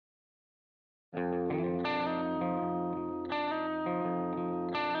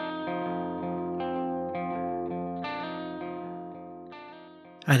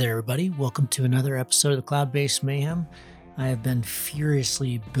Hi there, everybody. Welcome to another episode of the Cloud-Based Mayhem. I have been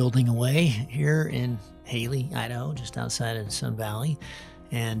furiously building away here in Haley, Idaho, just outside of Sun Valley,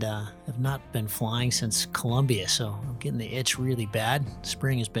 and have not been flying since Columbia, so I'm getting the itch really bad.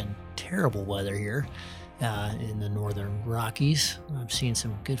 Spring has been terrible weather here in the northern Rockies. I've seen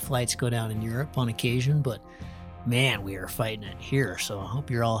some good flights go down in Europe on occasion, but man, we are fighting it here, so I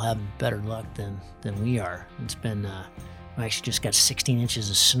hope you're all having better luck than we are. It's been... we actually just got 16 inches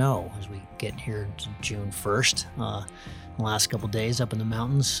of snow as we get here to June 1st, the last couple days up in the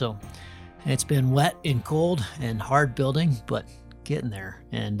mountains. So it's been wet and cold and hard building, but getting there,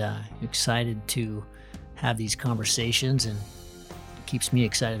 and excited to have these conversations, and it keeps me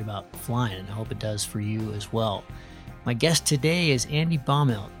excited about flying, and I hope it does for you as well. My guest today is Andy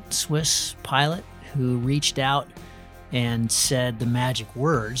Baumelt, Swiss pilot who reached out and said the magic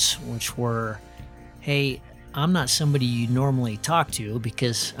words, which were, hey, I'm not somebody you normally talk to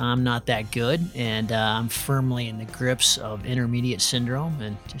because I'm not that good, and I'm firmly in the grips of intermediate syndrome,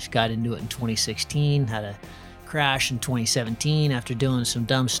 and just got into it in 2016, had a crash in 2017 after doing some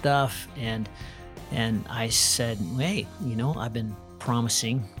dumb stuff, and I said, hey, I've been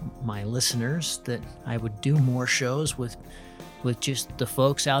promising my listeners that I would do more shows with just the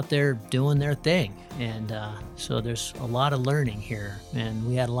folks out there doing their thing, and so there's a lot of learning here, and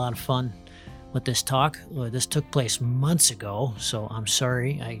we had a lot of fun with this talk. This took place months ago, so I'm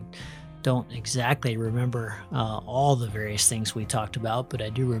sorry I don't exactly remember all the various things we talked about, but I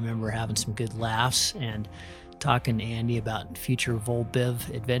do remember having some good laughs and talking to Andy about future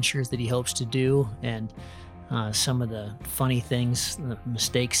Volbiv adventures that he hopes to do, and some of the funny things, the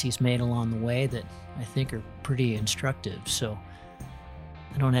mistakes he's made along the way that I think are pretty instructive. So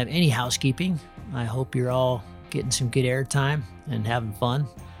I don't have any housekeeping. I hope you're all getting some good airtime and having fun,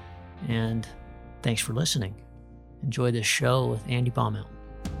 and thanks for listening. Enjoy this show with Andy Baumelt.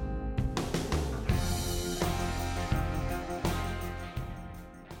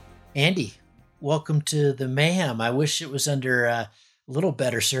 Andy, welcome to the Mayhem. I wish it was under a little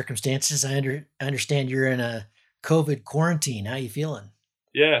better circumstances. I understand you're in a COVID quarantine. How you feeling?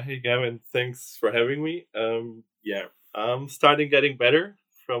 Yeah, hey Gavin, thanks for having me. I'm starting getting better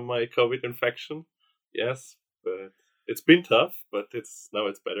from my COVID infection. Yes, but it's been tough, but it's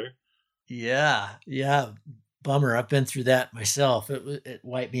better. Yeah. Bummer. I've been through that myself. It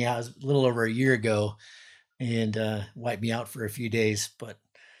wiped me out. It was a little over a year ago, and wiped me out for a few days. But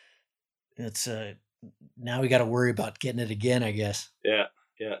it's now we got to worry about getting it again, I guess. Yeah,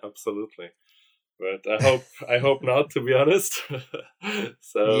 absolutely. But I hope not, to be honest.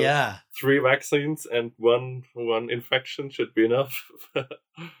 So Yeah. 3 vaccines and one infection should be enough.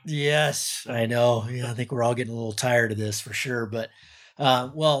 Yes, I know. Yeah, I think we're all getting a little tired of this for sure. But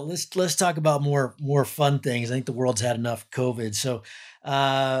well, let's talk about more fun things. I think the world's had enough COVID. So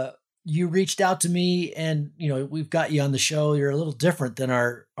you reached out to me, and we've got you on the show. You're a little different than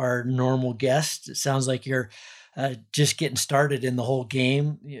our normal guests. It sounds like you're just getting started in the whole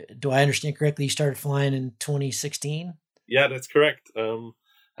game. Do I understand correctly? You started flying in 2016? Yeah, that's correct.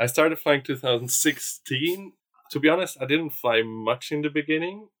 I started flying 2016. To be honest, I didn't fly much in the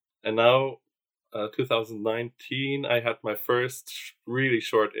beginning, and now 2019, I had my first really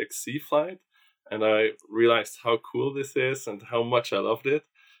short XC flight, and I realized how cool this is and how much I loved it.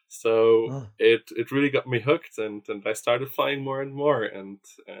 So it really got me hooked, and I started flying more and more, and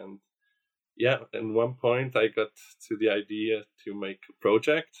yeah, at one point I got to the idea to make a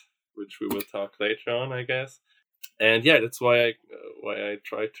project, which we will talk later on, I guess. And yeah, that's why I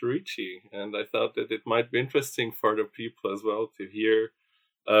tried to reach you, and I thought that it might be interesting for the people as well to hear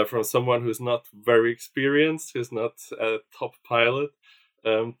from someone who's not very experienced, who's not a top pilot,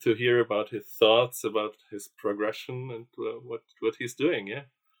 to hear about his thoughts, about his progression, and what he's doing. Yeah.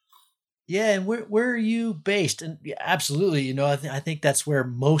 Yeah, and where are you based? And absolutely, I think that's where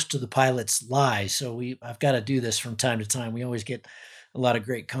most of the pilots lie. So I've got to do this from time to time. We always get a lot of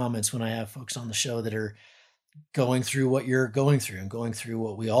great comments when I have folks on the show that are going through what you're going through and going through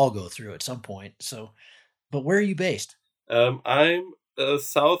what we all go through at some point. So, but where are you based? I'm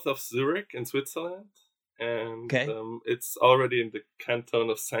south of Zurich in Switzerland, and Okay. It's already in the canton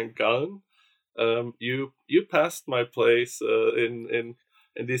of St. Gallen. You passed my place in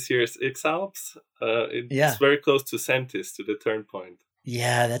this year's X-Alps. It's very close to Sentis, to the turn point.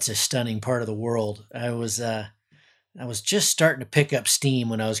 Yeah, that's a stunning part of the world. I was just starting to pick up steam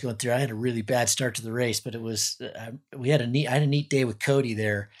when I was going through. I had a really bad start to the race, but it was I had a neat day with Cody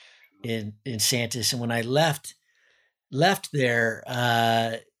there in Santis, and when I left there,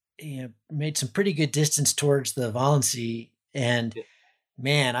 made some pretty good distance towards the Walensee, and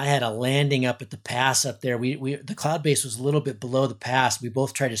Man, I had a landing up at the pass up there. We the cloud base was a little bit below the pass. We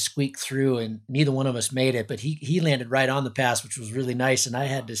both tried to squeak through, and neither one of us made it. But he landed right on the pass, which was really nice. And I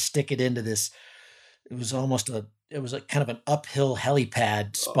had to stick it into this. It was a kind of an uphill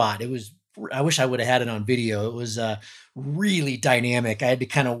helipad Oh, spot. It was. I wish I would have had it on video. It was really dynamic. I had to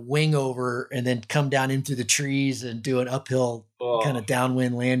kind of wing over and then come down in through the trees and do an uphill kind oh. of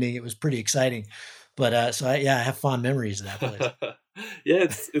downwind landing. It was pretty exciting. But yeah, I have fond memories of that place. Yeah,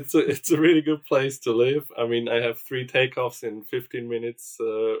 it's a really good place to live. I mean, I have 3 takeoffs in 15 minutes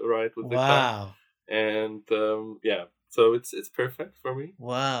ride with the car, Wow. and yeah, so it's perfect for me.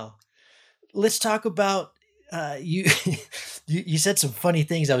 Wow. Let's talk about you, you said some funny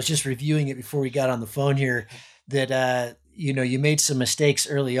things. I was just reviewing it before we got on the phone here that you made some mistakes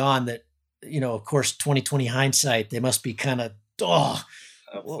early on that of course 2020 hindsight they must be kind of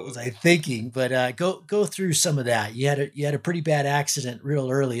what was I Absolutely. thinking? But go through some of that. You had a pretty bad accident real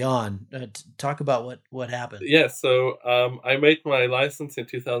early on. Talk about what happened. Yeah, so I made my license in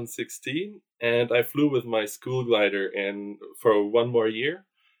 2016, and I flew with my school glider in for 1 more year.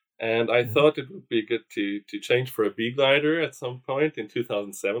 And I Mhm. thought it would be good to change for a B glider at some point in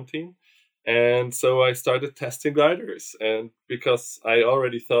 2017. And so I started testing gliders. And because I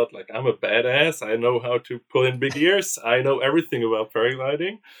already thought, like, I'm a badass, I know how to pull in big ears, I know everything about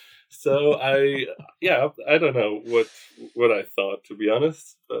paragliding. So yeah, I don't know what I thought, to be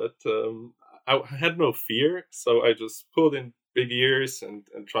honest, but I had no fear. So I just pulled in big ears and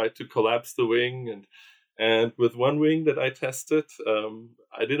tried to collapse the wing. And with one wing that I tested,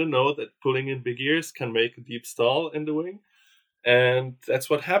 I didn't know that pulling in big ears can make a deep stall in the wing. And that's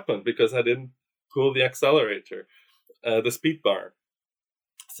what happened because I didn't pull the accelerator, the speed bar.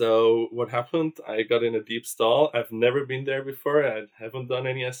 So what happened? I got in a deep stall. I've never been there before. I haven't done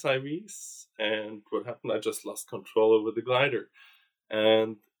any SIVs. And what happened? I just lost control over the glider.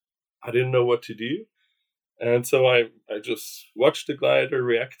 And I didn't know what to do. And so I just watched the glider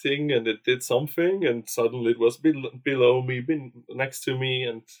reacting, and it did something, and suddenly it was below me, next to me,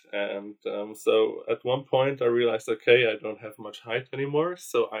 and so at one point I realized, okay, I don't have much height anymore,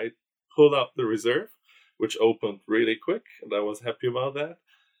 so I pulled out the reserve, which opened really quick, and I was happy about that.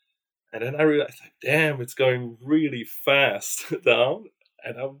 And then I realized, like, damn, it's going really fast down,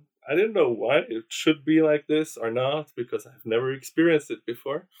 and I didn't know why it should be like this or not because I've never experienced it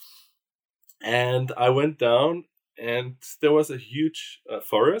before. And I went down, and there was a huge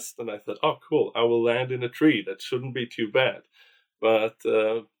forest, and I thought, oh, cool, I will land in a tree. That shouldn't be too bad. But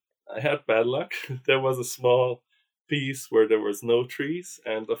I had bad luck. There was a small piece where there was no trees,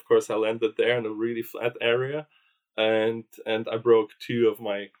 and of course, I landed there in a really flat area, and I broke two of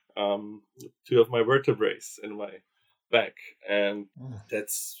my vertebrae in my back, and Mm.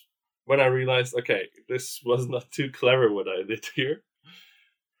 that's when I realized, okay, this was not too clever what I did here.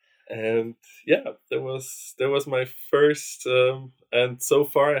 And yeah, there was my first, and so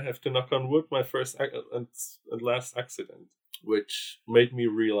far I have to knock on wood, my first and last accident, which made me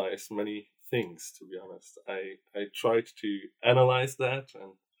realize many things. To be honest, I tried to analyze that,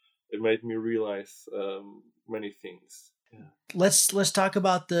 and it made me realize many things. Yeah. Let's talk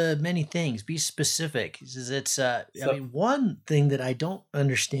about the many things. Be specific. I So mean, one thing that I don't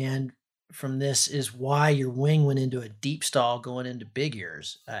understand from this is why your wing went into a deep stall going into big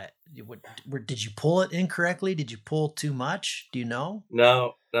ears. Did you pull it incorrectly? Did you pull too much? Do you know?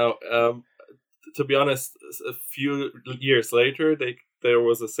 now, to be honest, a few years later, there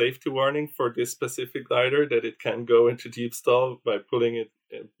was a safety warning for this specific glider that it can go into deep stall by pulling it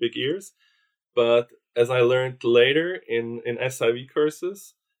in big ears. But as I learned later in SIV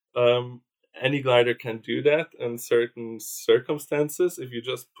courses, um, any glider can do that in certain circumstances. If you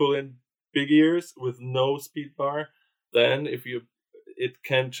just pull in big ears with no speed bar, then if you it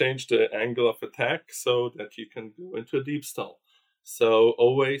can change the angle of attack so that you can go into a deep stall. So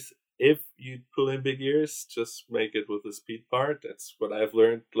always, if you pull in big ears, just make it with a speed bar. That's what I've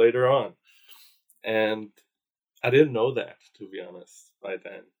learned later on, and I didn't know that, to be honest, by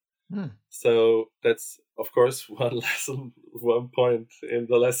then. Hmm. So that's, of course, one lesson, one point in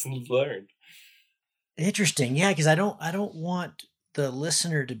the lessons learned. Interesting. Yeah, because I don't want the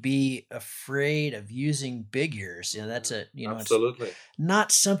listener to be afraid of using big ears. That's it's Absolutely.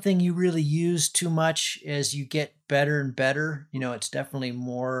 not something you really use too much as you get better and better. It's definitely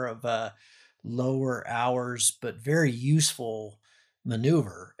more of a lower hours, but very useful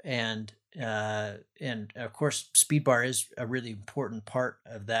maneuver. And of course, speed bar is a really important part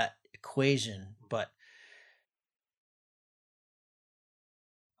of that equation. But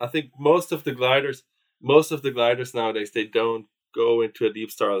I think most of the gliders nowadays, they don't go into a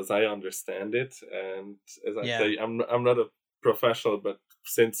deep style as I understand it. And as I yeah, say, I'm not a professional, but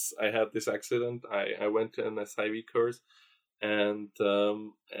since I had this accident, I went to an SIV course and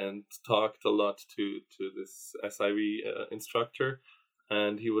talked a lot to this SIV instructor,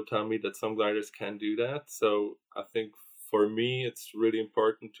 and he would tell me that some gliders can do that. So I think for me, it's really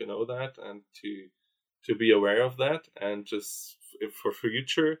important to know that and to be aware of that, and just if for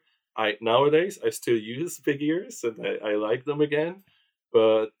future. Nowadays I still use big ears and I like them again,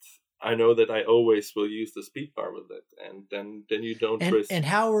 but I know that I always will use the speed bar with it, and then you don't risk. And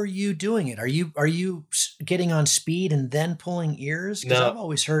how are you doing it? Are you getting on speed and then pulling ears? Because I've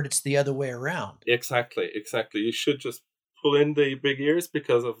always heard it's the other way around. Exactly. You should just pull in the big ears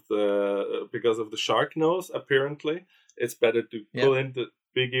because of the shark nose. Apparently, it's better to pull in the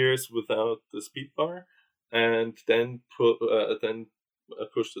big ears without the speed bar, and then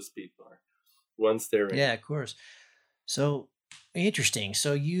push the speed bar once they're in. Yeah, of course. So interesting.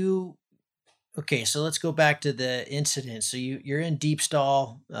 So so let's go back to the incident. So you're in deep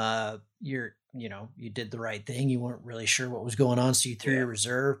stall. You did the right thing. You weren't really sure what was going on, so you threw your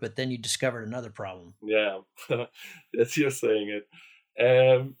reserve, but then you discovered another problem. Yeah, that's you're saying it.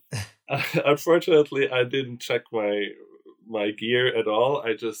 Unfortunately, I didn't check my gear at all.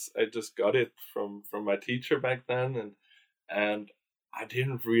 I just got it from my teacher back then, and I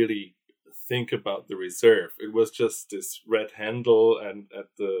didn't really think about the reserve. It was just this red handle and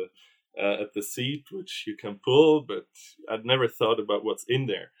at the seat which you can pull, but I'd never thought about what's in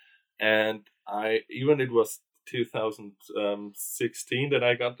there. And it was 2016 that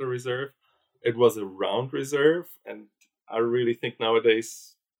I got the reserve. It was a round reserve, and I really think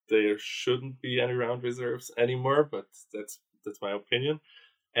nowadays there shouldn't be any round reserves anymore, but that's my opinion.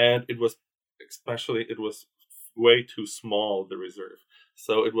 And it was way too small, the reserve.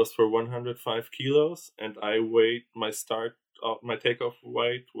 So it was for 105 kilos, and my takeoff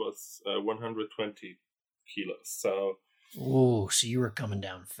weight was 120 kilos. So so you were coming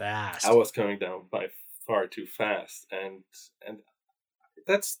down fast. I was coming down by far too fast, and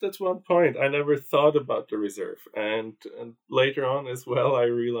that's one point. I never thought about the reserve, and later on as well, I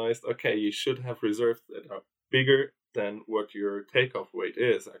realized, okay, you should have reserves that are bigger than what your takeoff weight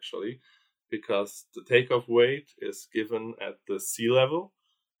is actually, because the takeoff weight is given at the sea level.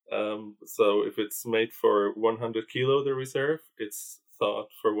 So if it's made for 100 kilo, the reserve, it's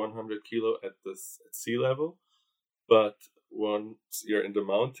thought for 100 kilo at sea level. But once you're in the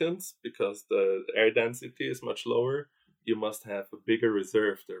mountains, because the air density is much lower, you must have a bigger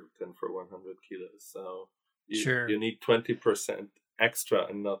reserve there than for 100 kilos. So you need 20% extra,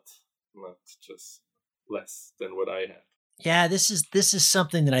 and not just less than what I had. Yeah, this is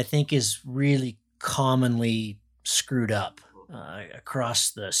something that I think is really commonly screwed up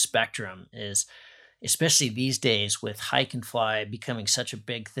across the spectrum, is especially these days with hike and fly becoming such a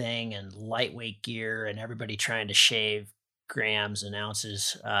big thing, and lightweight gear, and everybody trying to shave grams and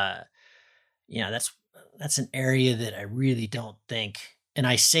ounces. That's an area that I really don't think, and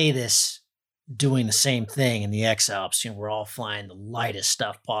I say this doing the same thing in the X Alps. We're all flying the lightest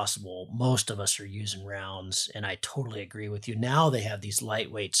stuff possible. Most of us are using rounds, and I totally agree with you. Now they have these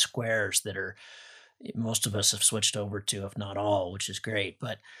lightweight squares that most of us have switched over to, if not all, which is great.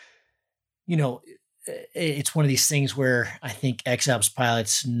 But it's one of these things where I think X Alps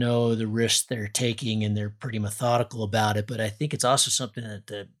pilots know the risks they're taking, and they're pretty methodical about it. But I think it's also something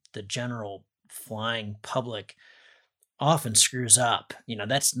that the general flying public often screws up.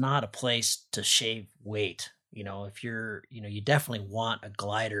 That's not a place to shave weight. If you definitely want a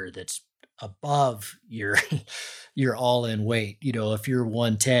glider that's above your your all-in weight. If you're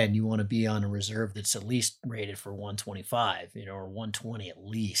 110, you want to be on a reserve that's at least rated for 125, or 120 at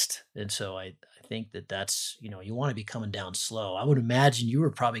least. And so I think that's, you want to be coming down slow. I would imagine you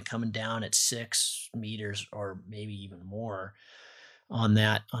were probably coming down at 6 meters or maybe even more on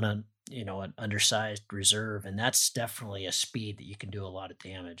an undersized reserve, and that's definitely a speed that you can do a lot of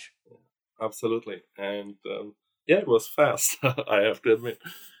damage. Absolutely. And it was fast, I have to admit.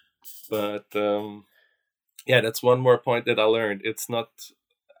 But that's one more point that I learned.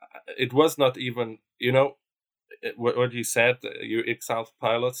 It was not even, what you said, you X Alps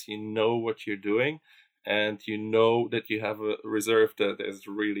pilots, you know what you're doing, and you know that you have a reserve that is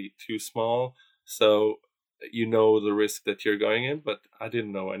really too small. So you know the risk that you're going in, but I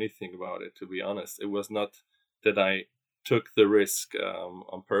didn't know anything about it, to be honest. It was not that I took the risk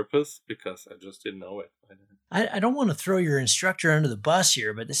on purpose, because I just didn't know it. I don't want to throw your instructor under the bus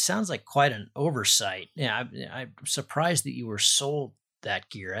here, but this sounds like quite an oversight. Yeah, I'm surprised that you were sold that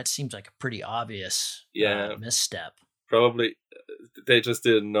gear. That seems like a pretty obvious misstep. Probably they just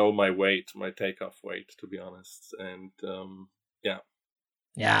didn't know my takeoff weight, to be honest. And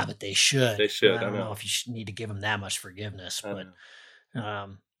Yeah, but they should. They should. I I don't know know. if you need to give them that much forgiveness, I but know.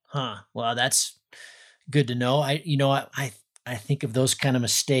 Well, that's good to know. I think of those kind of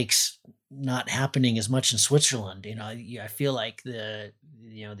mistakes not happening as much in Switzerland. I feel like the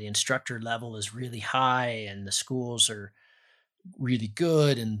instructor level is really high, and the schools are really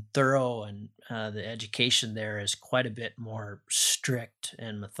good and thorough, and the education there is quite a bit more strict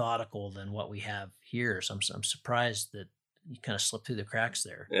and methodical than what we have here. So I'm surprised that you kind of slipped through the cracks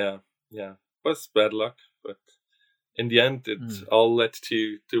there. Yeah, yeah. Was bad luck, but in the end, it Mm. all led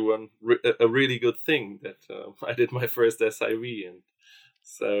to a really good thing that I did my first SIV, and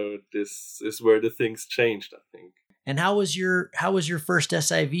so this is where the things changed, I think. And how was your first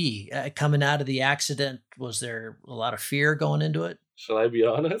SIV coming out of the accident? Was there a lot of fear going into it? Shall I be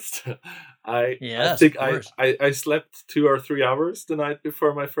honest? I Yes, of think course. I slept 2 or 3 hours the night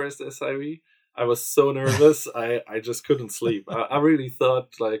before my first SIV. I was so nervous. I just couldn't sleep. I really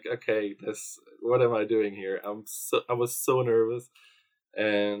thought like, okay, this what am I doing here? I was so nervous,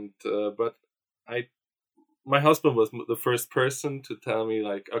 and but I my husband was the first person to tell me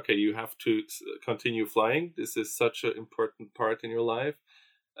like, okay, you have to continue flying. This is such an important part in your life.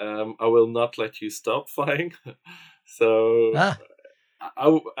 I will not let you stop flying. So Ah,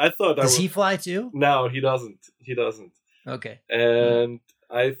 I thought I does would. he fly too? No, he doesn't. He doesn't. Okay. Hmm. And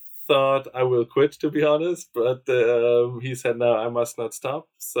I thought I will quit, to be honest. But he said, no, I must not stop.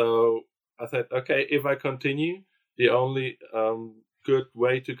 So I thought, okay, if I continue, the only good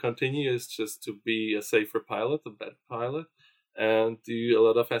way to continue is just to be a safer pilot, a better pilot, and do a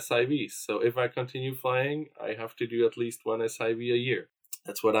lot of SIVs. So if I continue flying, I have to do at least one SIV a year.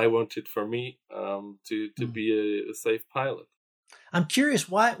 That's what I wanted for me, to Hmm. be a safe pilot. I'm curious,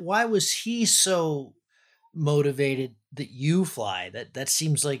 why was he so motivated that you fly? That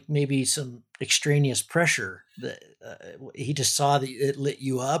seems like maybe some extraneous pressure that he just saw that it lit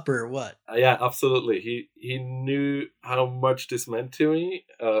you up, or what? Yeah, absolutely. He knew how much this meant to me,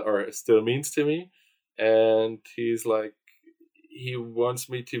 or still means to me, and he's like, he wants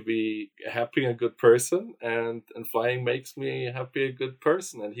me to be a happy and good person, and flying makes me a happy and good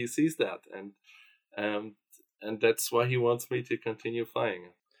person, and he sees that, um and that's why he wants me to continue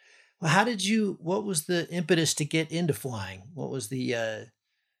flying. Well, what was the impetus to get into flying? What was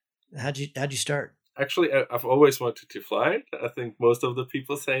how'd you start? Actually, I've always wanted to fly. I think most of the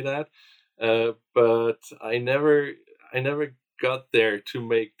people say that, but I never got there to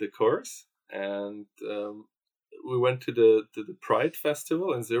make the course. And we went to the Pride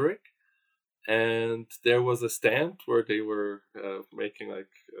Festival in Zurich, and there was a stand where they were making like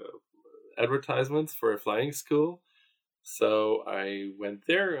advertisements for a flying school. So I went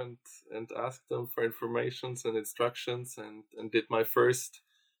there and asked them for informations and instructions, and did my first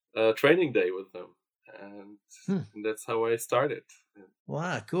training day with them, and, Hmm. and that's how I started.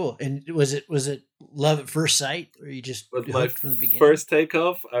 Wow, cool. And was it love at first sight, or you just With my hooked from the beginning? first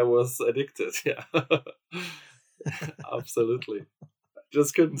takeoff, I was addicted. Yeah, absolutely. I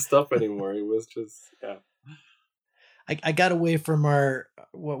just couldn't stop anymore. It was just, yeah. I got away from our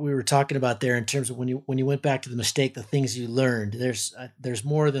what we were talking about there in terms of when you went back to the mistake, the things you learned. There's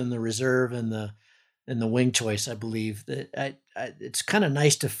more than the reserve and the wing choice. I believe that it's kind of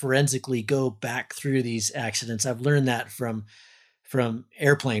nice to forensically go back through these accidents. I've learned that from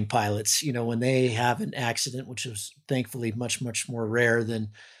airplane pilots. When they have an accident, which is thankfully much more rare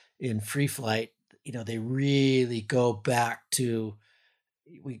than in free flight. They really go back to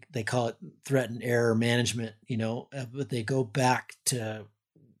they call it threat and error management, but they go back to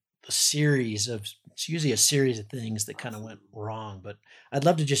a series of it's usually a series of things that kind of went Absolutely. wrong. But I'd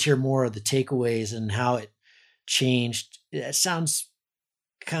love to just hear more of the takeaways and how it changed. It sounds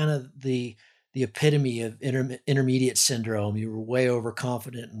kind of the epitome of intermediate syndrome. You were way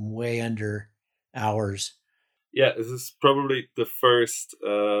overconfident and way under hours. Yeah, this is probably the first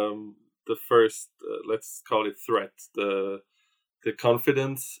let's call it threat, the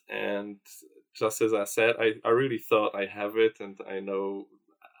confidence. And just as I said, I really thought I have it, and I know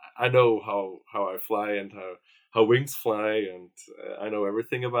how I fly, and how wings fly, and I know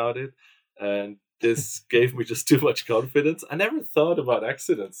everything about it. And this gave me just too much confidence. I never thought about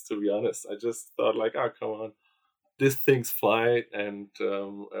accidents, to be honest. I just thought like, oh, come on, these things fly, and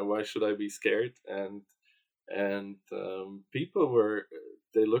why should I be scared? And people were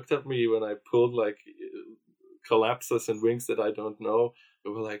they looked at me when I pulled like collapses and wings that I don't know. They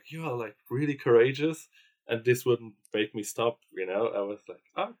were like, "You are like really courageous," and this wouldn't make me stop. I was like,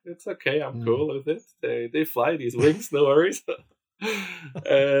 "Oh, it's okay. I'm Mm. cool with it. They fly these wings, no worries."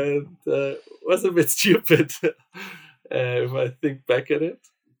 And was a bit stupid if I think back at it,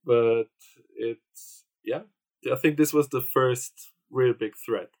 but it's yeah. I think this was the first real big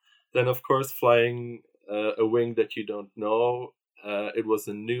threat. Then, of course, flying a wing that you don't know. It was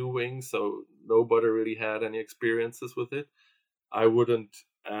a new wing, so nobody really had any experiences with it. I wouldn't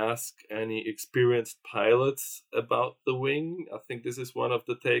ask any experienced pilots about the wing. I think this is one of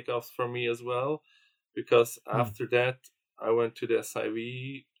the takeoffs for me as well, because after that I went to the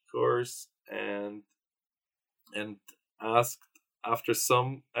SIV course and asked, after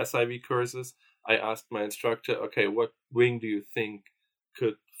some SIV courses, I asked my instructor, okay, what wing do you think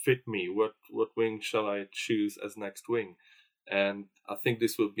could fit me? What wing shall I choose as next wing? And I think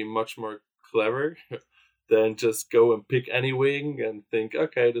this will be much more clever than just go and pick any wing and think,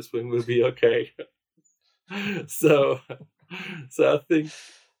 okay, this wing will be okay. so I think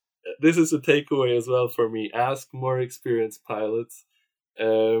this is a takeaway as well for me. Ask more experienced pilots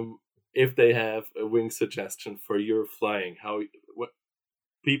if they have a wing suggestion for your flying. What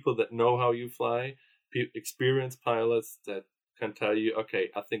people that know how you fly, experienced pilots that can tell you, okay,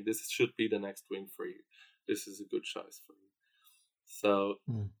 I think this should be the next wing for you. This is a good choice for you. So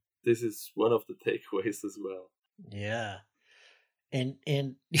this is one of the takeaways as well. Yeah. And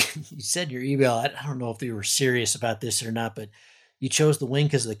you said your email, I don't know if you were serious about this or not, but you chose the wing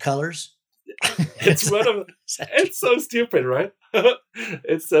because of the colors. It's so stupid, right?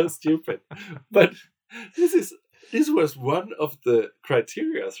 It's so stupid. But this was one of the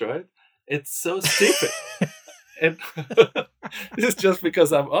criterias, right? It's so stupid. And this is just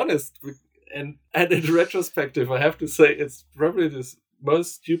because I'm honest. And in retrospective, I have to say it's probably the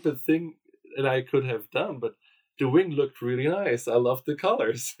most stupid thing that I could have done. But the wing looked really nice. I love the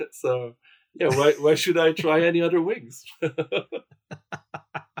colors. So yeah, why should I try any other wings?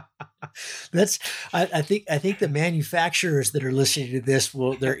 I think the manufacturers that are listening to this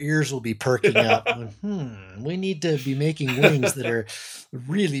their ears will be perking up. We need to be making wings that are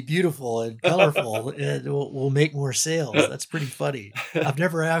really beautiful and colorful, and we'll make more sales. That's pretty funny. I've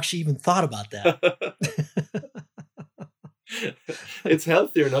never actually even thought about that. It's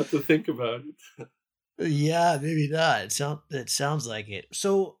healthier not to think about it. Yeah, maybe not. It sounds like it.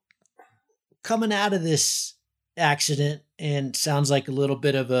 So coming out of this accident, and sounds like a little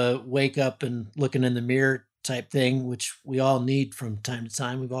bit of a wake up and looking in the mirror type thing, which we all need from time to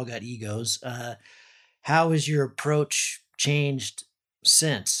time. We've all got egos. How has your approach changed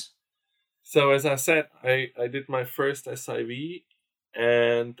since? So as I said, I did my first SIV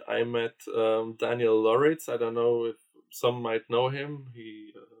and I met Daniel Loritz. I don't know if some might know him.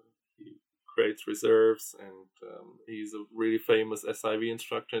 He creates reserves and he's a really famous SIV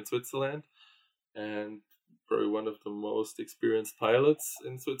instructor in Switzerland and probably one of the most experienced pilots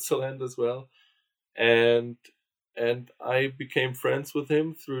in Switzerland as well. And I became friends with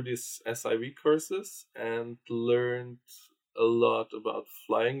him through these SIV courses and learned a lot about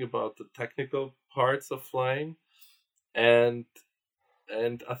flying, about the technical parts of flying. And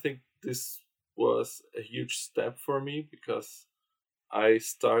I think this was a huge step for me because I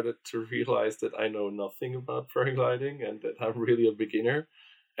started to realize that I know nothing about paragliding and that I'm really a beginner,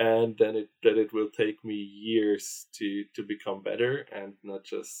 and then that it will take me years to become better and not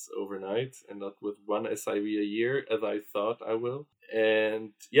just overnight and not with one SIV a year as I thought I will.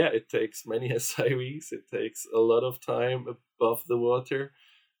 And yeah, it takes many SIVs. It takes a lot of time above the water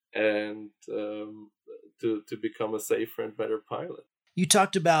and to become a safer and better pilot. You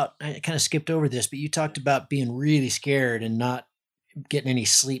talked about, I kind of skipped over this, but you talked about being really scared and not getting any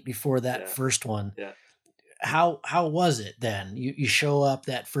sleep before that first one. Yeah. How was it then? You show up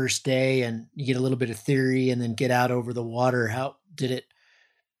that first day and you get a little bit of theory and then get out over the water. How did it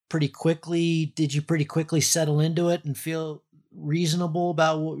did you pretty quickly settle into it and feel reasonable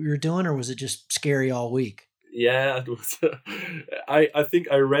about what you were doing, or was it just scary all week? Yeah, it was. I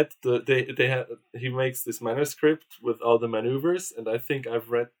think I read he makes this manuscript with all the maneuvers, and I think I've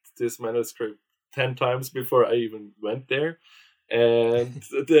read this manuscript 10 times before I even went there. And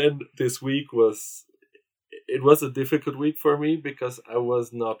then this week was a difficult week for me because I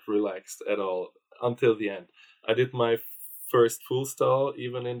was not relaxed at all until the end. I did my first full stall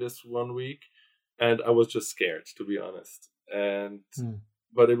even in this 1 week, and I was just scared, to be honest. And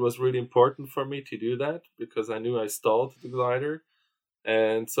but it was really important for me to do that because I knew I stalled the glider,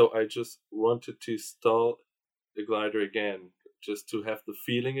 and so I just wanted to stall the glider again, just to have the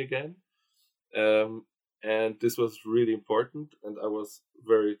feeling again. And this was really important, and I was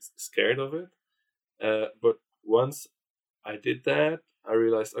very scared of it. But once I did that, I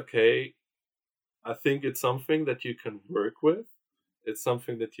realized, okay, I think it's something that you can work with. It's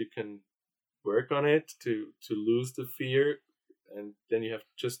something that you can work on it to lose the fear, and then you have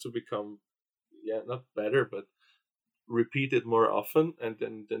just to become, not better, but repeat it more often, and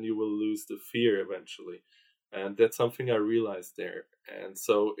then you will lose the fear eventually. And that's something I realized there. And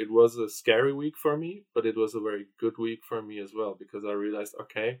so it was a scary week for me, but it was a very good week for me as well, because I realized,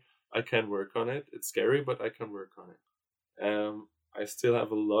 okay, I can work on it. It's scary, but I can work on it. I still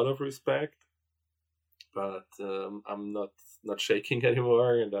have a lot of respect, but I'm not shaking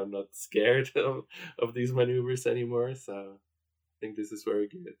anymore, and I'm not scared of these maneuvers anymore. So I think this is very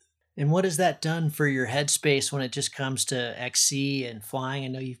good. And what has that done for your headspace when it just comes to XC and flying? I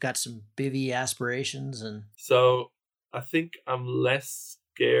know you've got some bivy aspirations, and so I think I'm less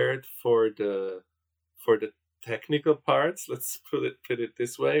scared for the technical parts. Let's put it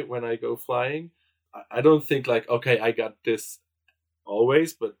this way. When I go flying, I don't think like, okay, I got this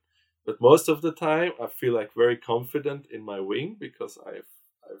always, but most of the time I feel like very confident in my wing, because I've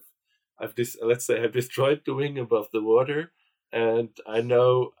this, let's say, I've destroyed the wing above the water, and I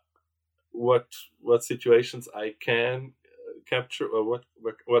know what situations I can capture, or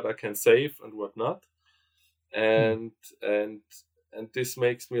what I can save and what not. And this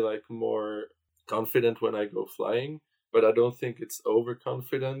makes me like more confident when I go flying. But I don't think it's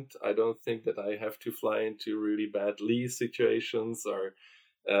overconfident. I don't think that I have to fly into really bad lee situations, or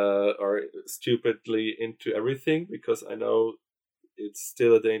stupidly into everything, because I know it's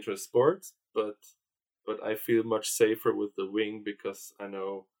still a dangerous sport. But I feel much safer with the wing, because I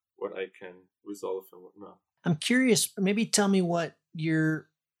know what I can resolve and what not. I'm curious. Maybe tell me what your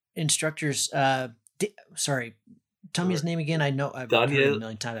instructors. Sorry, tell me his name again. I know I've heard it a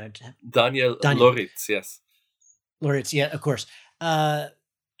million times. Daniel Loritz, yes. Loritz, yeah, of course. Quite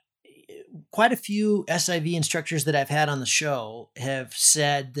a few SIV instructors that I've had on the show have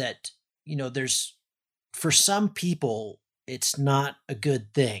said that, there's, for some people, it's not a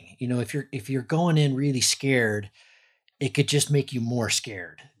good thing. If you're going in really scared, it could just make you more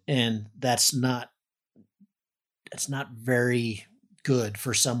scared. And that's not very good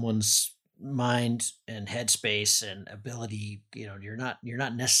for someone's mind and headspace and ability. You're not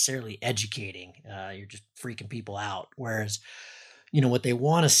necessarily educating. You're just freaking people out. Whereas, what they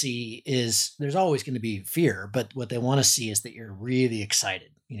want to see is, there's always going to be fear, but what they want to see is that you're really excited,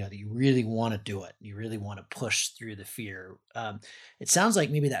 that you really want to do it. You really want to push through the fear. It sounds like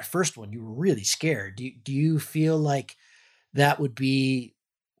maybe that first one, you were really scared. Do you feel like that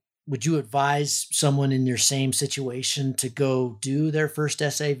would you advise someone in your same situation to go do their first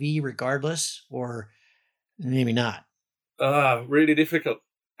SIV regardless, or maybe not? Really difficult.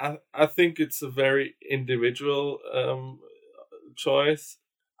 I think it's a very individual choice.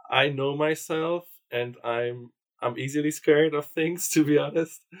 I know myself, and I'm easily scared of things, to be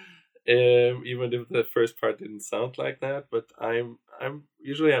honest. Even if the first part didn't sound like that, but I'm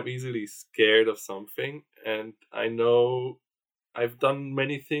easily scared of something, and I know I've done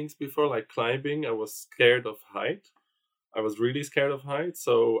many things before, like climbing. I was scared of height. I was really scared of height,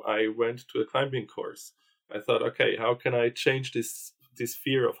 so I went to a climbing course. I thought, okay, how can I change this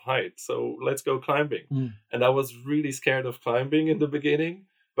fear of height? So let's go climbing. And I was really scared of climbing in the beginning,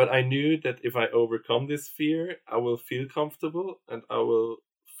 but I knew that if I overcome this fear, I will feel comfortable, and I will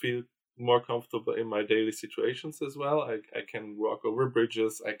feel more comfortable in my daily situations as well. I can walk over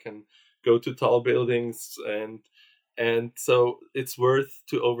bridges, I can go to tall buildings, and so it's worth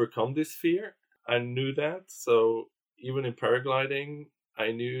to overcome this fear. I knew that. So even in paragliding,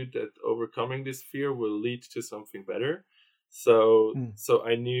 I knew that overcoming this fear will lead to something better. So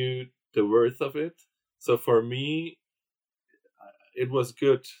I knew the worth of it. So for me, it was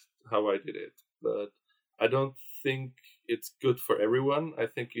good how I did it, but I don't think it's good for everyone. I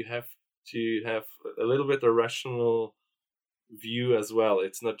think you have to have a little bit of rational view as well.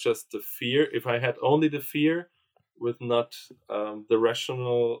 It's not just the fear. If I had only the fear with not the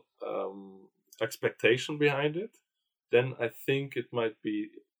rational expectation behind it, then I think it might be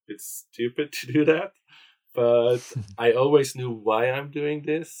a bit stupid to do that. But I always knew why I'm doing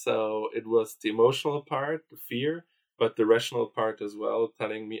this. So it was the emotional part, the fear, but the rational part as well,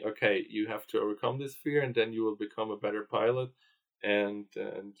 telling me, okay, you have to overcome this fear, and then you will become a better pilot, and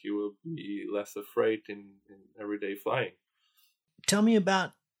you will be less afraid in everyday flying. Tell me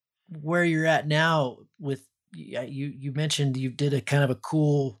about where you're at now with, you mentioned you did a kind of a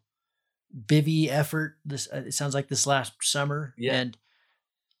cool bivy effort. This, it sounds like this last summer. Yeah. And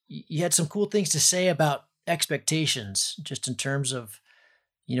you had some cool things to say about expectations, just in terms of,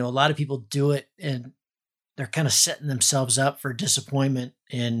 a lot of people do it and they're kind of setting themselves up for disappointment,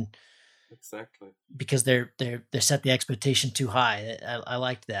 and exactly, because they set the expectation too high. I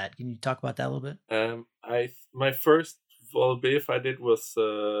liked that. Can you talk about that a little bit? My first vol biv I did was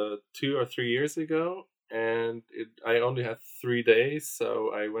 2 or 3 years ago, and I only had 3 days.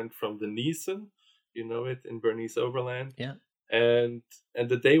 So I went from the Niesen, you know it, in Bernese Overland. Yeah. and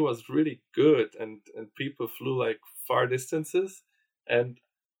the day was really good, and people flew like far distances, and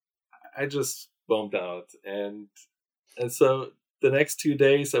I just bummed out, and so the next 2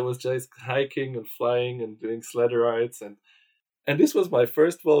 days I was just hiking and flying and doing sled rides, and this was my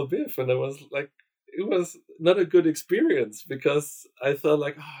first Val Biv, and I was like, it was not a good experience because I felt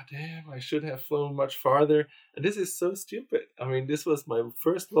like, oh damn, I should have flown much farther, and this is so stupid. I mean, this was my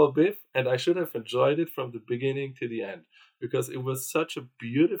first Val Biv, and I should have enjoyed it from the beginning to the end because it was such a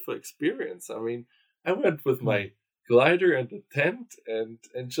beautiful experience. I mean, I went with my glider and the tent, and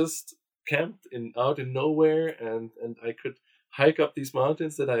just camped in out in nowhere, and I could hike up these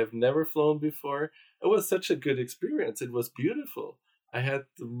mountains that I have never flown before. It was such a good experience. It was beautiful. I had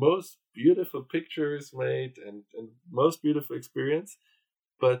the most beautiful pictures made, and most beautiful experience.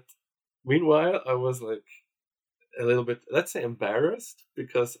 But meanwhile, I was like a little bit, let's say, embarrassed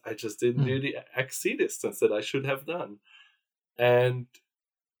because I just didn't do the XC distance that I should have done. And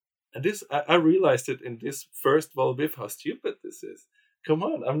this, I realized it in this first Val Biv how stupid this is. Come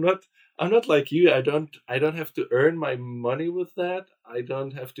on, I'm not like you. I don't have to earn my money with that. I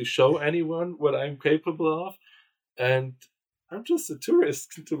don't have to show anyone what I'm capable of. And I'm just a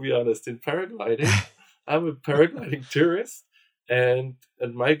tourist, to be honest, in paragliding. I'm a paragliding tourist, and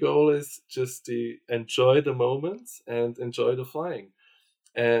my goal is just to enjoy the moments and enjoy the flying.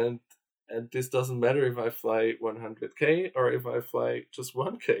 And this doesn't matter if I fly 100K or if I fly just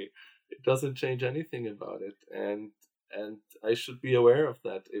 1K. It doesn't change anything about it. And I should be aware of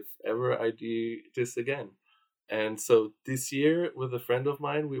that if ever I do this again. And so this year, with a friend of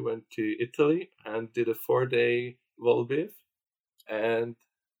mine, we went to Italy and did a 4-day Val Biv, and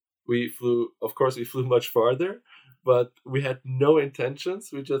we flew. Of course, we flew much farther, but we had no intentions.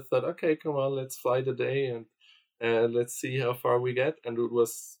 We just thought, okay, come on, let's fly the day, and let's see how far we get. And it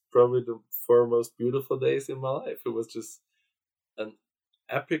was probably the 4 most beautiful days in my life. It was just an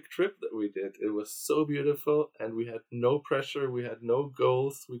epic trip that we did. It was so beautiful, and we had no pressure. We had no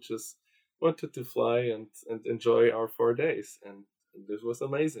goals. We just wanted to fly and enjoy our 4 days, and this was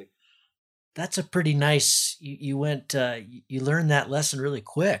amazing. That's a pretty nice. You went. You learned that lesson really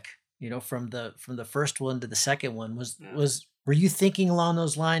quick. From the first one to the second one. Was were you thinking along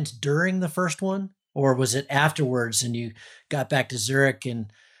those lines during the first one, or was it afterwards? And you got back to Zurich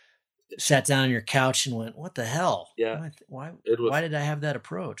and sat down on your couch and went, "What the hell? Yeah, Why did I have that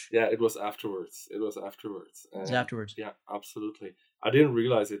approach?" Yeah, it was afterwards. It was afterwards. It was afterwards. Yeah, absolutely. I didn't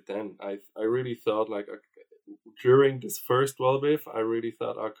realize it then. I really thought like during this first Val Biv, I really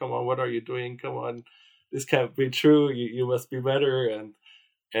thought, oh come on, what are you doing? Come on, this can't be true. You must be better.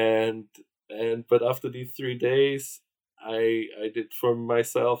 And but after these 3 days, I did for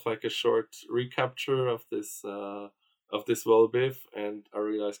myself like a short recapture of this Val Biv, and I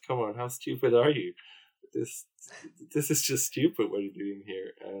realized, come on, how stupid are you? This this is just stupid what you're doing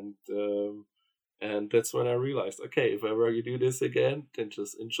here, and that's when I realized, okay, if ever you do this again, then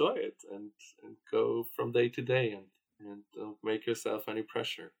just enjoy it and go from day to day, and don't make yourself any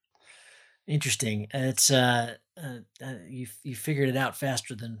pressure. Interesting. It's you figured it out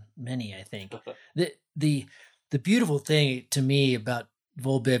faster than many, I think. The the the beautiful thing to me about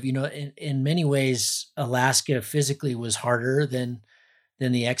Volbiv, in many ways, Alaska physically was harder than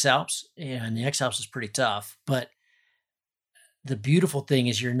the X Alps, and the X Alps is pretty tough. But the beautiful thing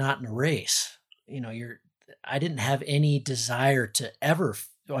is you're not in a race. You're. I didn't have any desire to ever.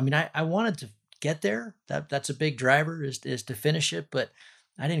 I mean, I wanted to get there. That's a big driver is to finish it, but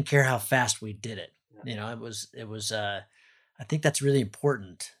I didn't care how fast we did it. It was. I think that's really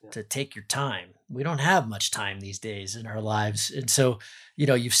important to take your time. We don't have much time these days in our lives, and so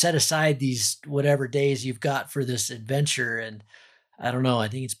you've set aside these whatever days you've got for this adventure, and I don't know. I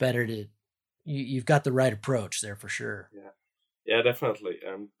think it's better to you've got the right approach there for sure. Yeah, definitely,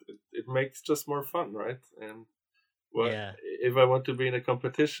 and it makes just more fun, right? And what Yeah. if I want to be in a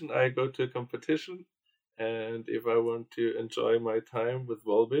competition? I go to a competition, and if I want to enjoy my time with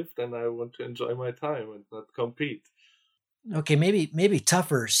Volbiv, then I want to enjoy my time and not compete. Okay, maybe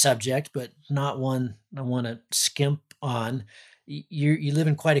tougher subject, but not one I want to skimp on. You live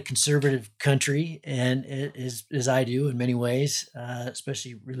in quite a conservative country, and as I do in many ways,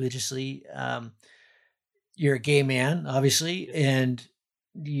 especially religiously. You're a gay man, obviously, Yes. and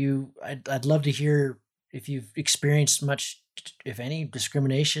I'd love to hear if you've experienced much, if any,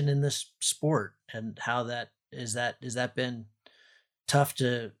 discrimination in this sport, and how that is that has that been tough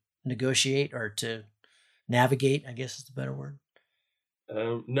to negotiate or to navigate, I guess is the better word.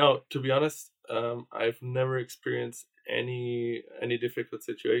 No, to be honest, I've never experienced any difficult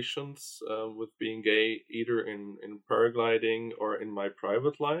situations with being gay, either in paragliding or in my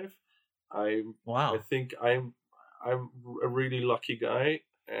private life. I I Wow. think I'm a really lucky guy,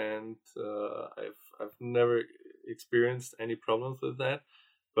 and I've never experienced any problems with that.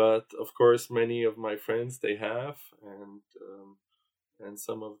 But of course, many of my friends they have, and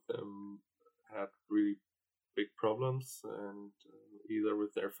some of them had really big problems, and either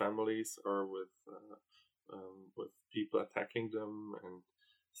with their families or with people attacking them, and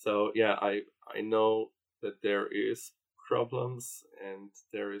so yeah, I know that there is problems, and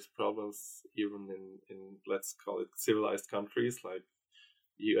there is problems even in let's call it civilized countries like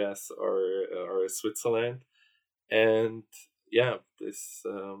US or Switzerland, and yeah, this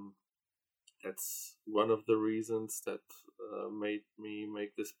that's one of the reasons that made me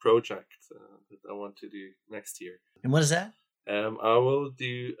make this project that I want to do next year. And what is that? I will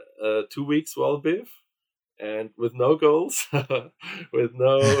do 2 weeks Wellbiv, and with no goals, with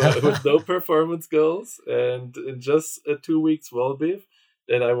no performance goals, and in just 2 weeks Wellbiv,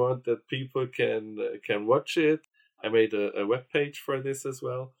 that I want that people can watch it. I made a web page for this as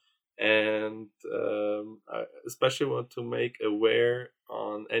well, and I especially want to make aware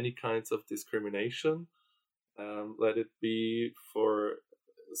on any kinds of discrimination. Let it be for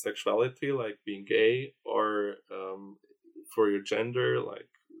sexuality, like being gay, or for your gender, like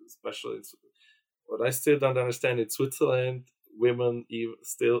especially what I still don't understand in Switzerland, women even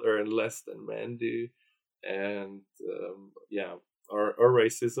still earn less than men do, and yeah, or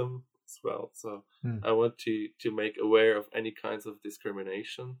racism as well. So I want to make aware of any kinds of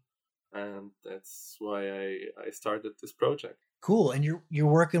discrimination, and that's why I started this project. Cool. And you're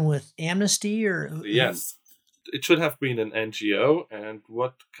working with Amnesty or Yes. It should have been an NGO, and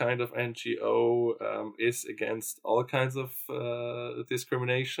what kind of NGO is against all kinds of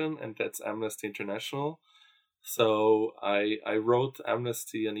discrimination, and that's Amnesty International. So I wrote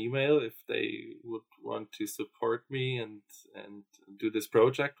Amnesty an email if they would want to support me and do this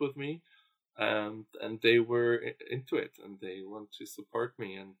project with me, and they were into it, and they want to support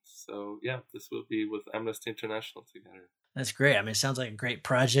me, and so yeah, this will be with Amnesty International together. That's great. I mean, it sounds like a great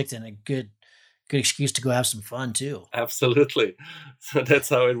project and a good excuse to go have some fun too. Absolutely. So that's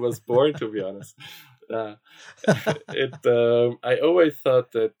how it was born, to be honest. I always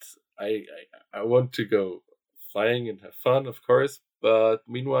thought that I want to go flying and have fun, of course. But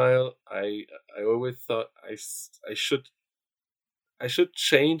meanwhile, I always thought I should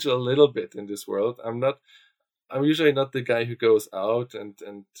change a little bit in this world. I'm usually not the guy who goes out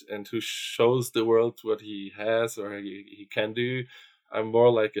and who shows the world what he has or he can do. I'm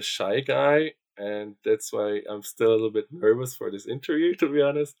more like a shy guy, and that's why I'm still a little bit nervous for this interview, to be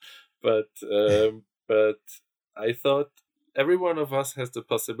honest. But I thought every one of us has the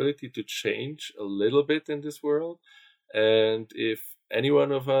possibility to change a little bit in this world, and if any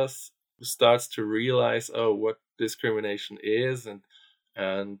one of us starts to realize, oh, what discrimination is,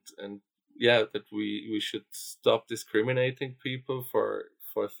 and yeah, that we should stop discriminating people for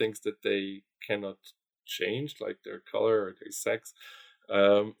things that they cannot change, like their color or their sex.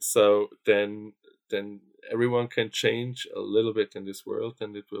 So then everyone can change a little bit in this world,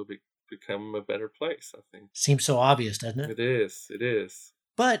 and it will become a better place, I think. Seems so obvious, doesn't it? It is.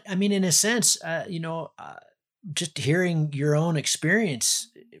 But I mean, in a sense, just hearing your own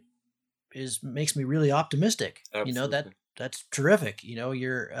experience makes me really optimistic. Absolutely. That's terrific.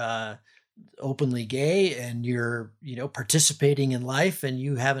 You're openly gay, and you're participating in life, and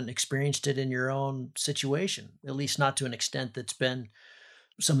you haven't experienced it in your own situation, at least not to an extent that's been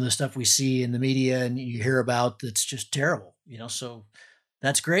some of the stuff we see in the media and you hear about. That's just terrible. So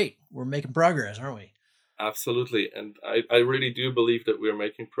that's great. We're making progress, aren't we? Absolutely. And I really do believe that we're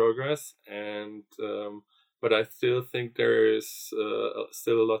making progress, and but I still think there is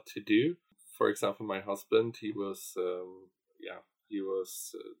still a lot to do. For example, my husband, he was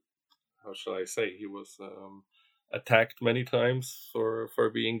how shall I say, he was attacked many times for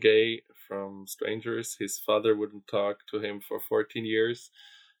being gay from strangers. His father wouldn't talk to him for 14 years,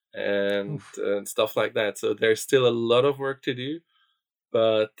 and stuff like that. So there's still a lot of work to do,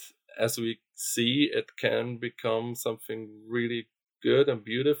 but as we see, it can become something really good and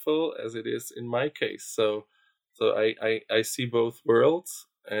beautiful, as it is in my case. So I see both worlds,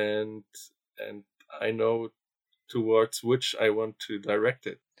 and I know towards which I want to direct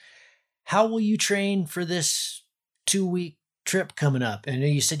it. How will you train for this 2-week trip coming up? I know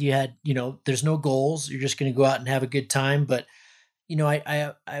you said you had, there's no goals. You're just going to go out and have a good time. But,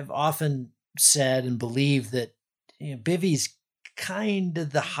 I've often said and believe that Bivvy's kind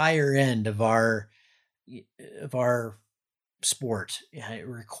of the higher end of our sport. It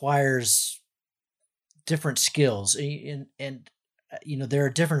requires different skills, and there are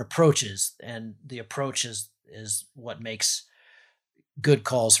different approaches, and the approach is what makes good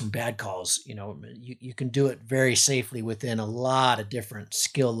calls from bad calls. You can do it very safely within a lot of different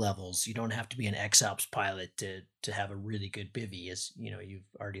skill levels. You don't have to be an X-Alps pilot to have a really good bivy, as you've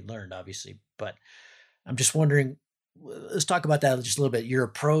already learned, obviously. But I'm just wondering, let's talk about that just a little bit, your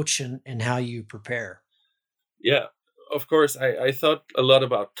approach and how you prepare. Yeah, of course. I thought a lot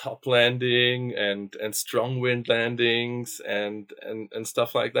about top landing and strong wind landings and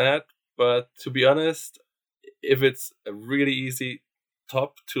stuff like that. But to be honest, if it's a really easy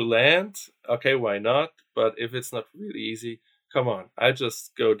top to land, okay, why not? But if it's not really easy, come on, I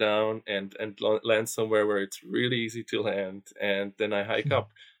just go down and land somewhere where it's really easy to land, and then I hike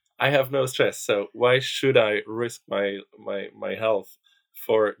up. I have no stress, so why should I risk my health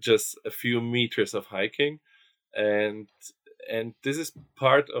for just a few meters of hiking? And this is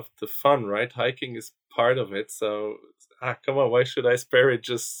part of the fun, right? Hiking is part of it, so come on, why should I spare it?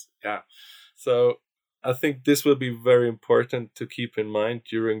 Just yeah. So I think this will be very important to keep in mind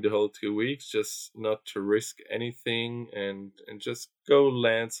during the whole 2 weeks, just not to risk anything, and just go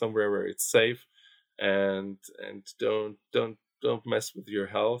land somewhere where it's safe, and don't mess with your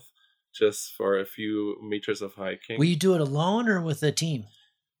health just for a few meters of hiking. Will you do it alone or with a team?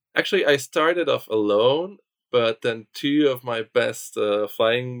 Actually, I started off alone, but then two of my best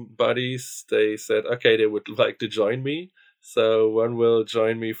flying buddies, they said, okay, they would like to join me. So one will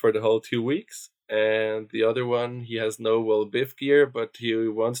join me for the whole 2 weeks. And the other one, he has no biv gear, but he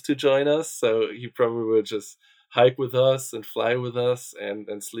wants to join us. So he probably will just hike with us and fly with us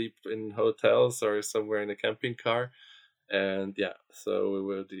and sleep in hotels or somewhere in a camping car. And yeah, so we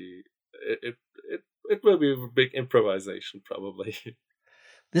will do it will be a big improvisation probably.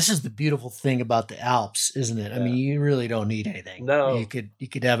 This is the beautiful thing about the Alps, isn't it? I mean, you really don't need anything. No, you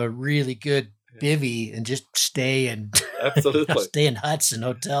could have a really good bivy and just stay and absolutely stay in huts and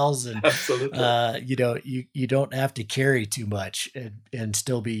hotels, and absolutely. You don't have to carry too much and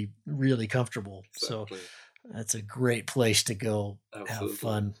still be really comfortable. Exactly. So that's a great place to go. Absolutely. Have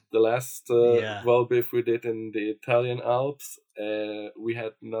fun. The last biv we did in the Italian Alps, we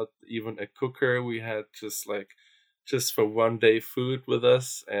had not even a cooker. We had just for one day food with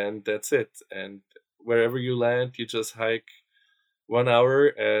us, and that's it. And wherever you land, you just hike 1 hour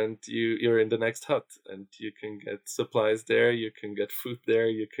and you're in the next hut, and you can get supplies there, you can get food there,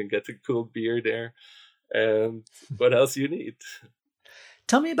 you can get a cool beer there, and what else you need.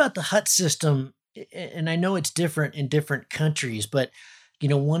 Tell me about the hut system. And I know it's different in different countries, but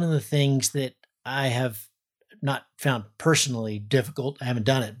one of the things that I have not found personally difficult, I haven't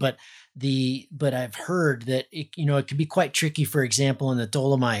done it, but I've heard that it can be quite tricky, for example, in the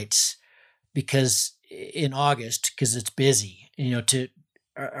Dolomites, because in August, because it's busy,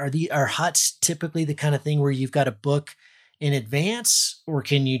 are huts typically the kind of thing where you've got to book in advance, or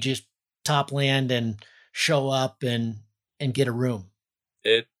can you just top land and show up and get a room?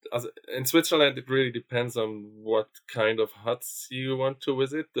 In Switzerland, it really depends on what kind of huts you want to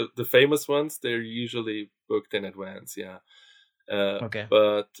visit. The famous ones, they're usually booked in advance, yeah. Okay.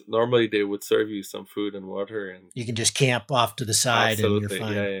 But normally they would serve you some food and water, and you can just camp off to the side. Absolutely.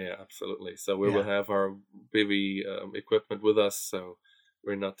 And you're fine. Yeah, absolutely. So we will have our bivy equipment with us, so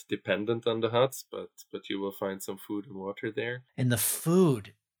we're not dependent on the huts, but you will find some food and water there. And the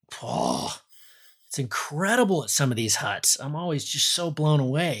food, it's incredible at some of these huts. I'm always just so blown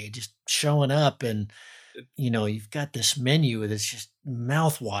away, just showing up, and you've got this menu that's just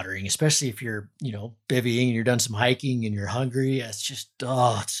mouth-watering, especially if you're, bivvying and you're done some hiking and you're hungry. It's just,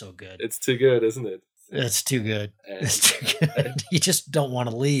 it's so good. It's too good, isn't it? It's too good. It's too good. You just don't want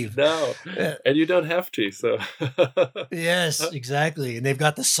to leave. No, and you don't have to. So yes, exactly. And they've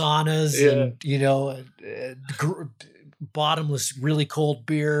got the saunas and bottomless, really cold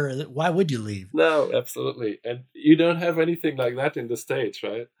beer. Why would you leave? No, absolutely. And you don't have anything like that in the States,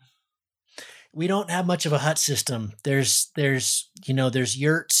 right? We don't have much of a hut system. There's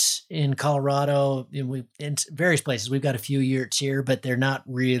yurts in Colorado, and in various places. We've got a few yurts here, but they're not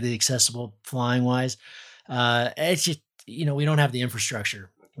really accessible flying wise. It's just, we don't have the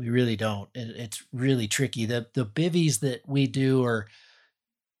infrastructure. We really don't. It's really tricky. The bivvies that we do are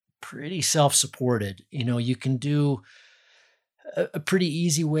pretty self-supported. You can do a pretty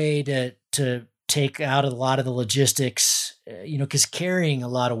easy way to take out a lot of the logistics, because carrying a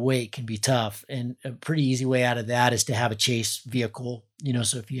lot of weight can be tough. And a pretty easy way out of that is to have a chase vehicle,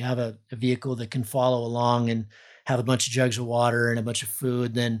 so if you have a vehicle that can follow along and have a bunch of jugs of water and a bunch of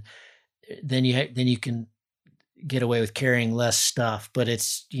food, then you can get away with carrying less stuff. But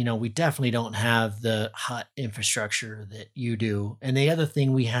it's, we definitely don't have the hut infrastructure that you do. And the other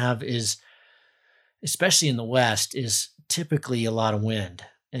thing we have is, especially in the West, is typically a lot of wind.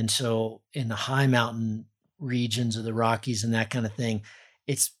 And so in the high mountain regions of the Rockies and that kind of thing,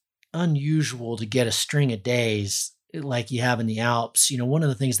 it's unusual to get a string of days like you have in the Alps. One of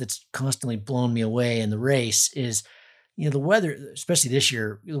the things that's constantly blown me away in the race is, the weather, especially this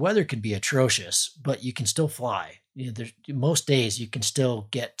year, the weather can be atrocious, but you can still fly. Most days you can still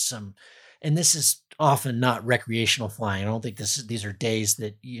get some, and this is often not recreational flying. I don't think these are days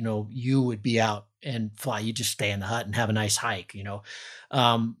that, you would be out and fly. You just stay in the hut and have a nice hike,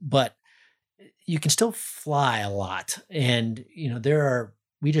 but you can still fly a lot. And,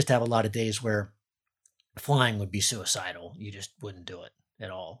 we just have a lot of days where flying would be suicidal. You just wouldn't do it at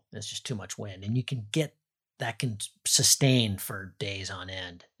all. It's just too much wind, and that can sustain for days on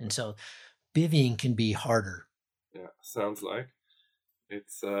end. And so bivvying can be harder. Yeah, sounds like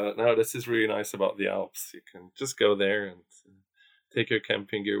it's no, this is really nice about the Alps. You can just go there and take your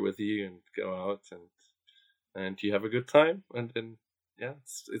camping gear with you and go out, and you have a good time. And then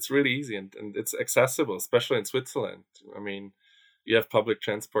it's really easy, and it's accessible, especially in Switzerland. I mean, you have public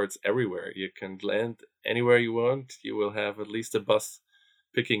transports everywhere. You can land anywhere you want. You will have at least a bus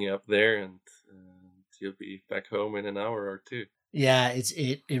picking you up there, and you'll be back home in an hour or two. Yeah,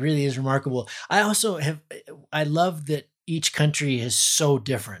 it really is remarkable. I love that each country is so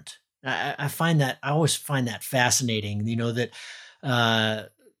different. I always find that fascinating. That the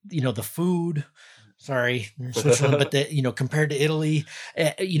food. Sorry, Switzerland, but compared to Italy,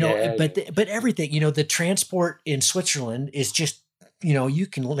 but everything. The transport in Switzerland is just. You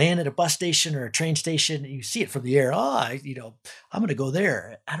can land at a bus station or a train station, and you see it from the air. I'm going to go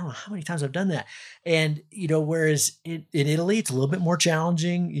there. I don't know how many times I've done that. And, whereas in Italy, it's a little bit more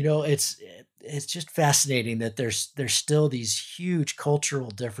challenging. It's just fascinating that there's still these huge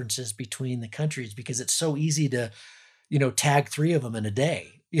cultural differences between the countries, because it's so easy to, tag 3 of them in a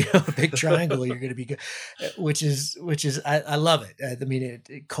day. A big triangle, you're going to be good, which is, I love it. I mean,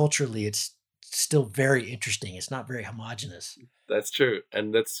 culturally, it's still very interesting. It's not very homogenous. That's true,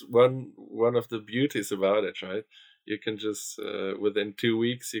 and that's one of the beauties about it, right? You can just within 2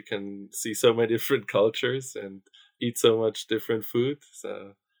 weeks you can see so many different cultures and eat so much different food.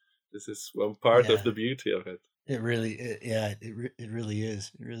 So this is one part of the beauty of it. It really is. It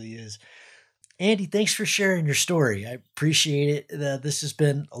really is. Andy, thanks for sharing your story. I appreciate it. This has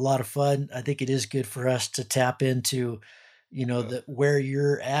been a lot of fun. I think it is good for us to tap into where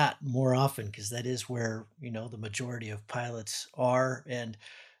you're at more often, because that is where, the majority of pilots are. And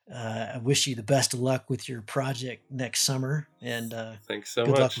I wish you the best of luck with your project next summer. And thanks so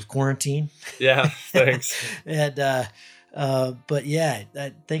much. Good luck with quarantine. Yeah, thanks. And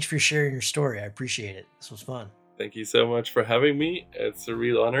thanks for sharing your story. I appreciate it. This was fun. Thank you so much for having me. It's a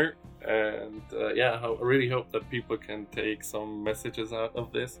real honor. And I really hope that people can take some messages out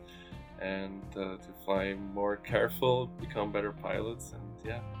of this, and to fly more careful, become better pilots, and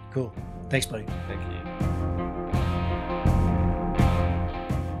Cool. Thanks, buddy. Thank you.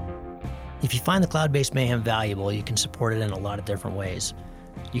 If you find the Cloud-Based Mayhem valuable, you can support it in a lot of different ways.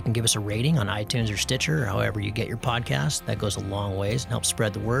 You can give us a rating on iTunes or Stitcher, or however you get your podcast. That goes a long ways and helps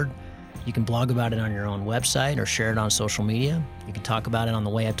spread the word. You can blog about it on your own website or share it on social media. You can talk about it on the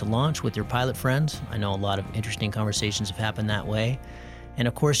way up to launch with your pilot friends. I know a lot of interesting conversations have happened that way. And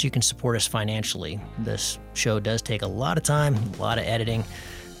of course, you can support us financially. This show does take a lot of time, a lot of editing,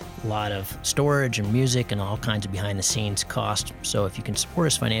 a lot of storage and music and all kinds of behind the scenes cost. So if you can support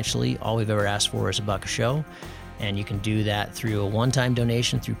us financially, all we've ever asked for is $1 a show. And you can do that through a one-time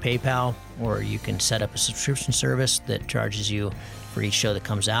donation through PayPal, or you can set up a subscription service that charges you for each show that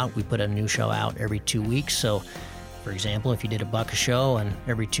comes out. We put a new show out every 2 weeks. So for example, if you did $1 a show and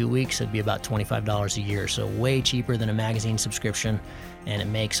every 2 weeks, it'd be about $25 a year. So way cheaper than a magazine subscription, and it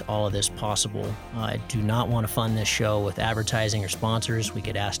makes all of this possible. I do not want to fund this show with advertising or sponsors. We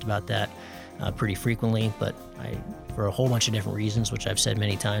get asked about that pretty frequently, but for a whole bunch of different reasons, which I've said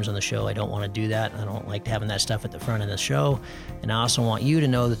many times on the show, I don't want to do that. I don't like having that stuff at the front of the show. And I also want you to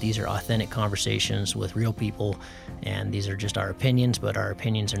know that these are authentic conversations with real people, and these are just our opinions, but our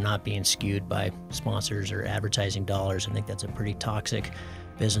opinions are not being skewed by sponsors or advertising dollars. I think that's a pretty toxic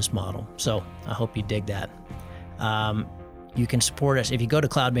business model. So I hope you dig that. You can support us. If you go to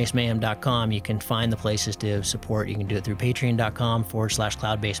cloudbasedmayhem.com, you can find the places to support. You can do it through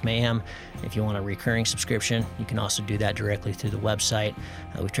patreon.com/cloudbasedmayhem. If you want a recurring subscription, you can also do that directly through the website.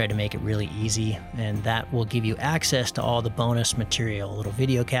 We've tried to make it really easy, and that will give you access to all the bonus material, little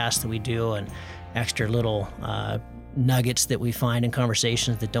video casts that we do, and extra little nuggets that we find in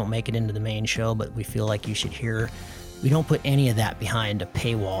conversations that don't make it into the main show, but we feel like you should hear. We don't put any of that behind a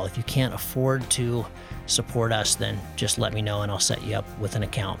paywall. If you can't afford to support us, then just let me know and I'll set you up with an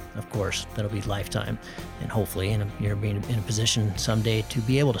account. Of course, that'll be lifetime, and hopefully you're being in a position someday to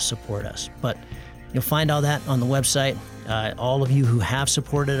be able to support us. But You'll find all that on the website. All of you who have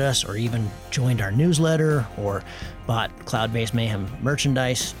supported us or even joined our newsletter or bought Cloud-Based Mayhem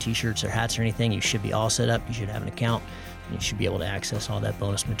merchandise, t-shirts or hats or anything, you should be all set up. You should have an account and you should be able to access all that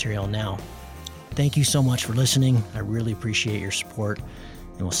bonus material now. Thank you so much for listening. I really appreciate your support,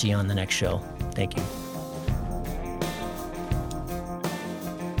 and we'll see you on the next show. Thank you.